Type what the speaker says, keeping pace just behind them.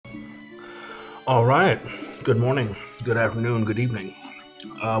All right. Good morning, good afternoon, good evening.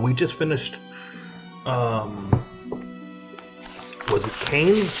 We just finished. Um, was it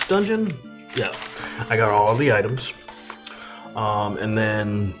Kane's dungeon? Yeah, I got all the items, and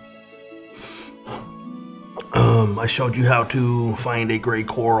then I showed you how to find a gray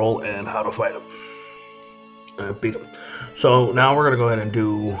coral and how to fight him, beat him. So now we're gonna go ahead and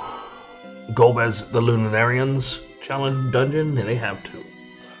do Gomez the Lunarians challenge dungeon, and they have two.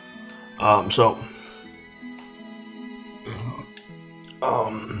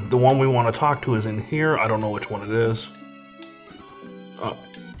 The one we want to talk to is in here. I don't know which one it is.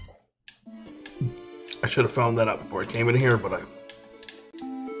 I should have found that out before I came in here, but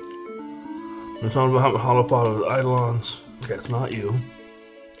It's talking about hollow pot of the Eidolons. Okay, it's not you.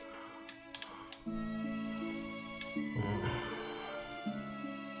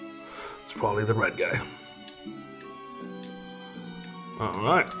 It's probably the red guy.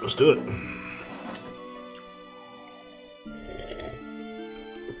 Alright, let's do it.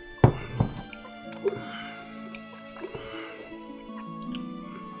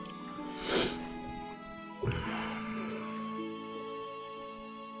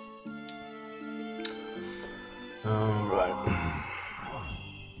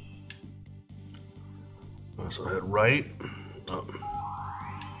 So head right, up.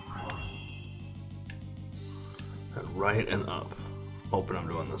 Head right and up. Hoping I'm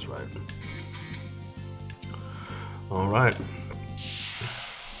doing this right. Alright.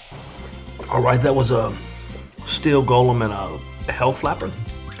 Alright, that was a steel golem and a hell flapper.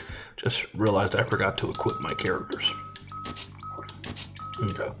 Just realized I forgot to equip my characters.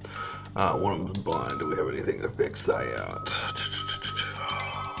 Okay. One of them's blind. Do we have anything to fix that out?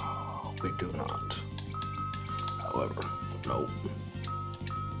 We do not. However, nope.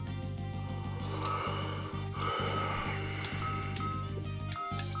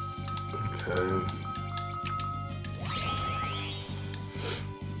 Okay.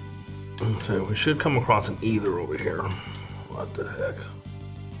 Okay, we should come across an either over here. What the heck?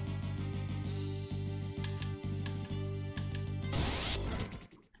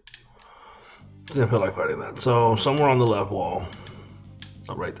 Didn't feel like fighting that. So, somewhere on the left wall.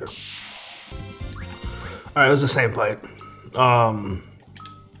 Oh, right there. Alright, it was the same fight.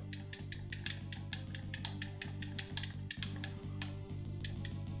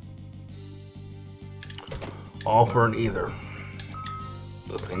 All for an either.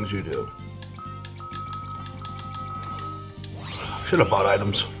 The things you do. Should have bought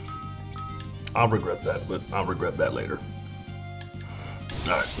items. I'll regret that, but I'll regret that later.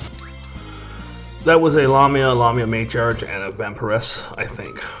 Alright. That was a Lamia Matriarch, and a Vampiress, I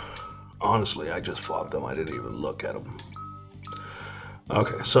think. Honestly, I just fought them. I didn't even look at them.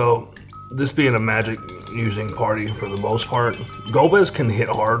 Okay, so this being a magic using party for the most part, Gomez can hit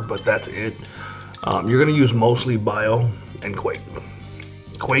hard, but that's it. You're going to use mostly Bio and Quake.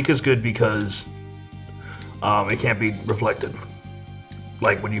 Quake is good because it can't be reflected,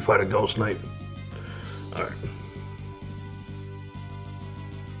 like when you fight a Ghost Knight. Alright.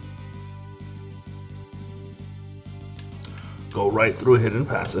 Go right through a hidden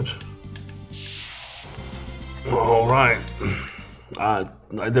passage. Alright.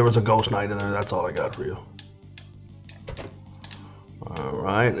 There was a Ghost Knight in there, that's all I got for you.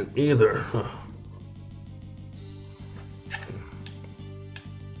 Alright, and either.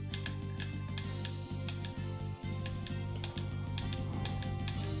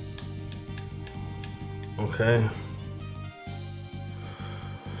 Okay.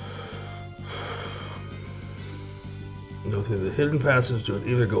 Go through the hidden passage to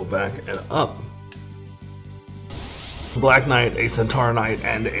either go back and up. Black Knight, a Centaur Knight,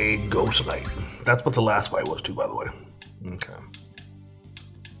 and a Ghost Knight. That's what the last fight was too, by the way. Okay.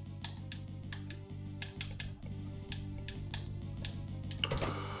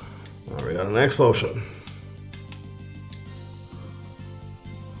 Now we got an explosion.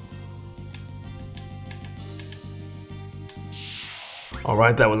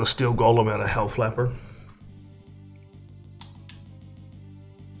 Alright, that was a steel golem and a hell flapper.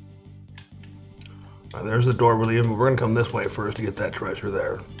 There's the door we're leaving, but we're going to come this way first to get that treasure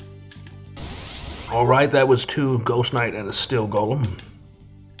there. Alright, that was two Ghost Knight and a steel golem.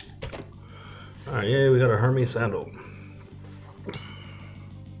 Alright, yay, we got a Hermes sandal.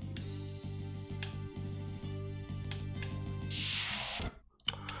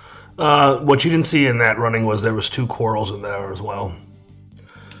 What you didn't see in that running was there was two corals in there as well.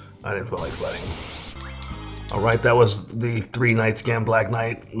 I didn't feel like fighting. Alright, that was the 3 Knights Scan Black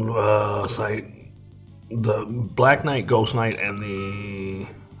Knight site. The Black Knight, Ghost Knight, and the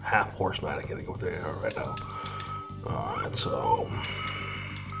Half Horse Knight. I can't think of what they are right now. Alright, so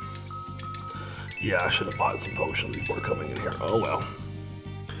Yeah, I should have bought some potions before coming in here. Oh well.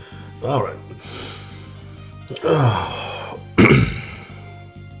 Alright.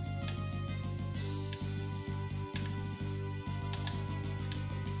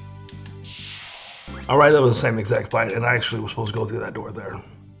 Alright, that was the same exact fight, and I actually was supposed to go through that door there.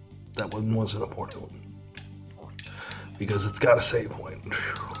 That one wasn't important. Because it's got a save point.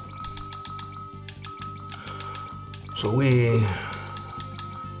 So we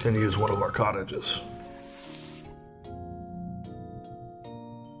can use one of our cottages.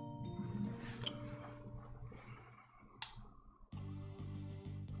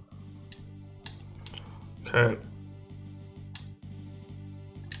 Okay.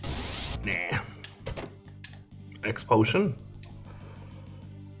 Nah. X potion.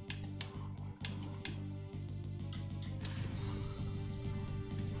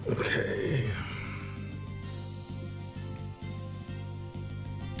 Okay.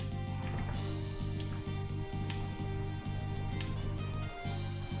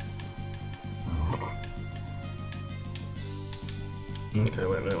 Okay,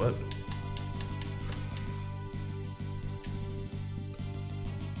 wait a minute, what?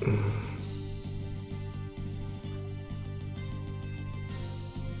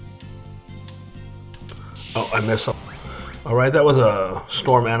 Oh, I missed something. Alright, that was a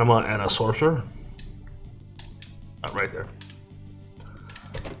storm anima and a sorcerer. Right there.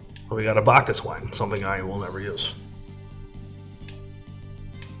 We got a Bacchus wine, something I will never use.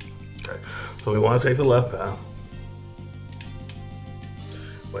 Okay, so we want to take the left path.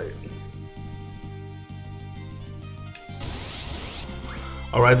 Wait.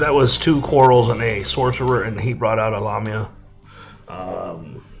 Alright, that was 2 quarrels and a sorcerer, and he brought out a Lamia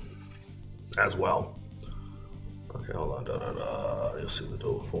as well. Okay, hold on. You'll see the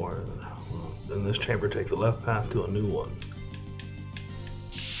door before. Then this chamber, take the left path to a new one.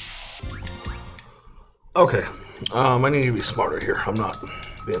 Okay, I need to be smarter here. I'm not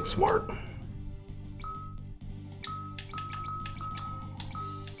being smart.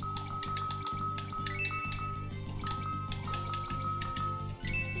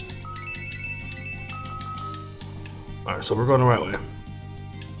 Alright, so we're going the right way.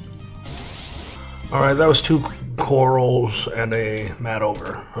 Alright, that was 2 corals and a mad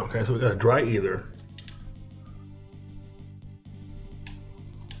ogre. Okay, so we got a dry ether.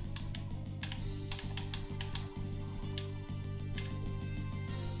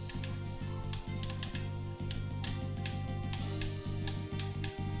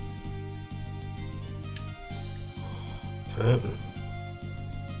 Okay.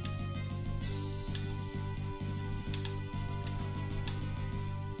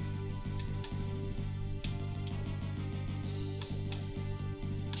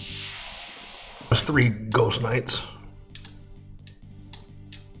 There's 3 ghost knights.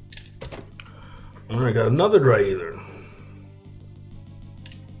 Alright, got another dry ether.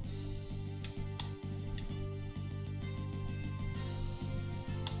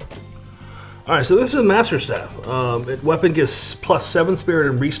 Alright, so this is Master Staff. Weapon gives +7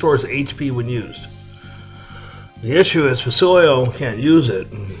 spirit and restores HP when used. The issue is Facilio can't use it.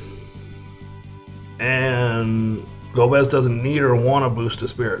 And Gomez doesn't need or want to boost the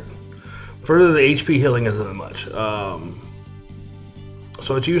spirit. Further, the HP healing isn't much. So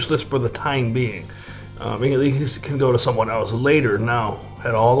it's useless for the time being. At least can go to someone else later. Now,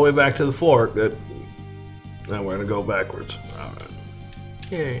 head all the way back to the fort. Now we're going to go backwards. Alright.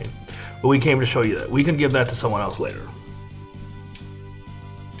 Yay. But we came to show you that. We can give that to someone else later.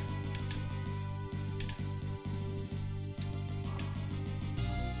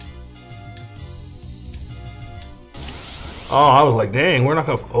 Oh, I was like, dang, we're not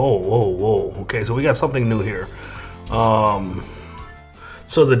gonna... Oh, whoa, whoa. Okay, so we got something new here.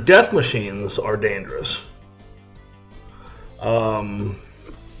 So the death machines are dangerous.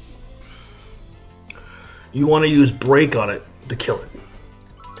 You want to use break on it to kill it.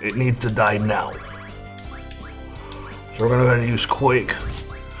 It needs to die now. So we're going to go ahead and use Quake.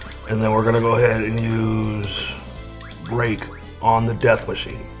 And then we're going to go ahead and use Break on the Death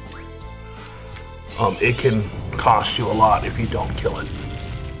Machine. It can cost you a lot if you don't kill it.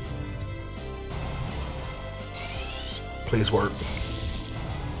 Please work.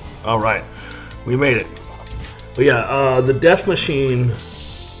 Alright. We made it. But yeah, the Death Machine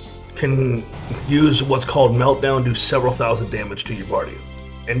can use what's called Meltdown, do several thousand damage to your party.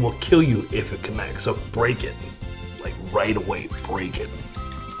 And will kill you if it connects. So break it. Like right away, break it.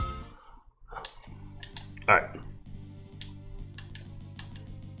 Alright.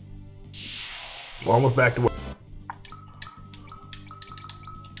 We're almost back to work.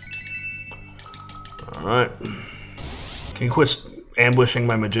 Alright. Can you quit ambushing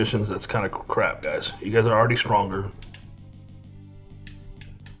my magicians, that's kind of crap, guys. You guys are already stronger.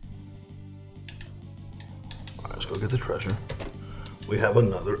 Alright, let's go get the treasure. We have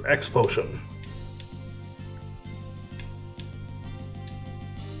another X potion.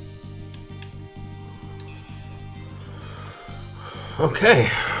 Okay.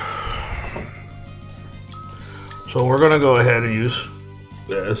 So we're gonna go ahead and use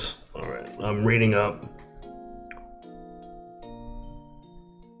this. Alright, I'm reading up.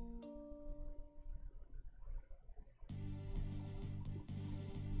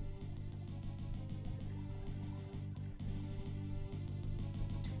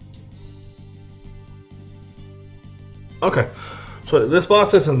 Okay, so this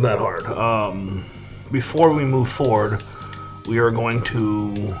boss isn't that hard. Before we move forward, we are going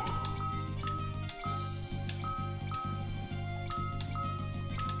to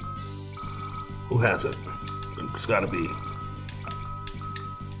who has it? It's got to be.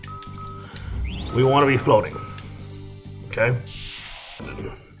 We want to be floating. Okay.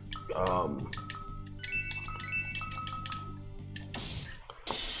 Alright.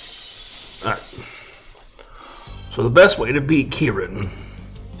 So the best way to beat Kieran.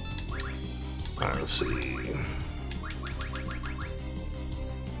 Alright, let's see.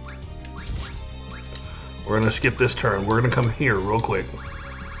 We're gonna skip this turn. We're gonna come here real quick.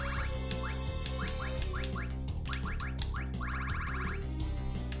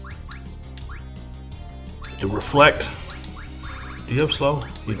 To reflect. Do you have slow?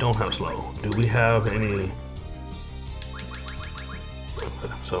 You don't have slow. Do we have any?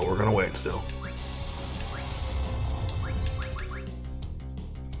 Okay, so we're gonna wait still.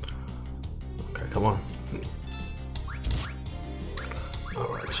 Okay, come on.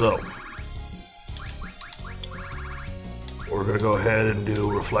 Alright, so we're gonna go ahead and do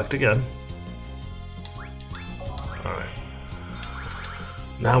reflect again. Alright.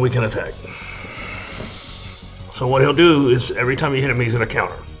 Now we can attack. So what he'll do is every time you hit him, he's gonna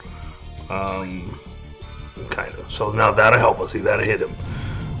counter. Kind of. So now that'll help us. See, that'll hit him.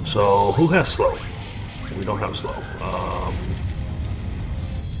 So who has slow? We don't have slow.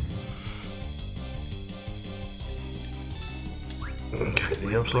 Okay, do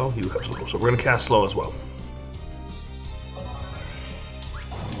you have slow? You have slow. So we're gonna cast slow as well.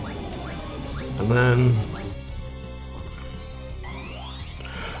 And then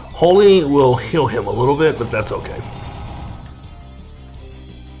Holy will heal him a little bit, but that's okay.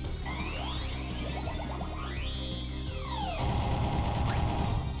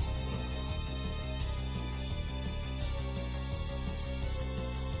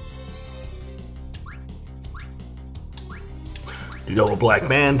 You double black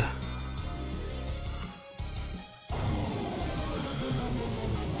band.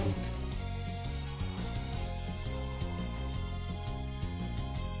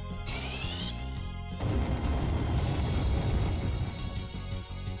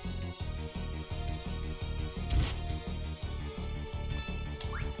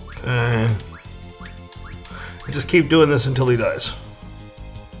 Okay. Just keep doing this until he dies.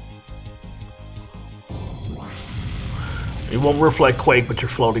 It won't reflect Quake, but you're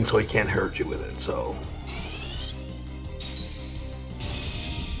floating, so he can't hurt you with it, so.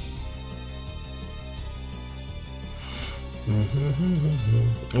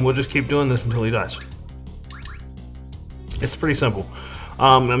 And we'll just keep doing this until he dies. It's pretty simple.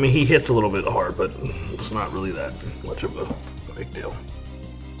 I mean, he hits a little bit hard, but it's not really that much of a big deal.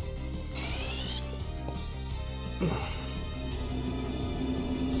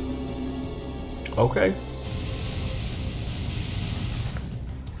 Okay.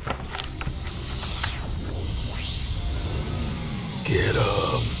 Get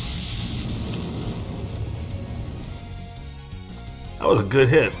up. That was a good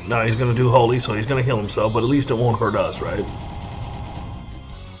hit. Now he's going to do holy, so he's going to heal himself, but at least it won't hurt us, right?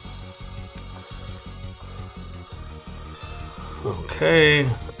 Okay.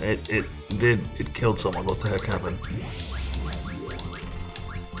 It killed someone. What the heck happened?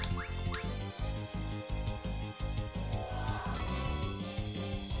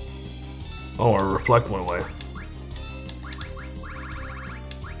 Oh, our reflect went away.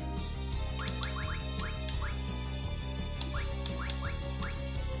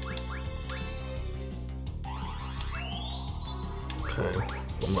 Okay,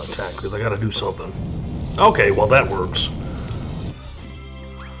 I'm gonna attack because I gotta do something. Okay, well that works.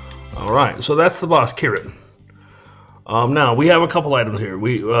 Alright, so that's the boss, Kieran. Now, we have a couple items here.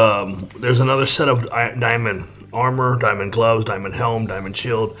 There's another set of diamond armor, diamond gloves, diamond helm, diamond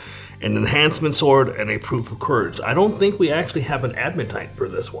shield, an enhancement sword, and a proof of courage. I don't think we actually have an adamantite for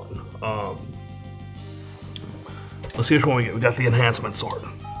this one. Let's see which one we get. We got the enhancement sword.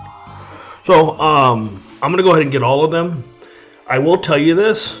 So, I'm going to go ahead and get all of them. I will tell you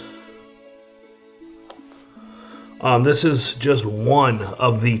this. This is just one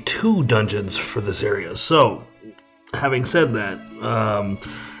of the 2 dungeons for this area. So, having said that,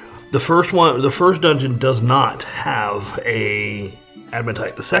 the first dungeon does not have a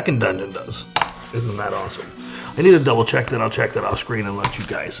adamantite. The second dungeon does. Isn't that awesome? I need to double check that. I'll check that off screen and let you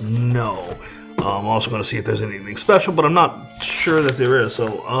guys know. I'm also going to see if there's anything special, but I'm not sure that there is.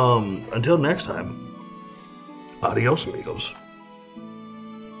 So, until next time, adios, amigos.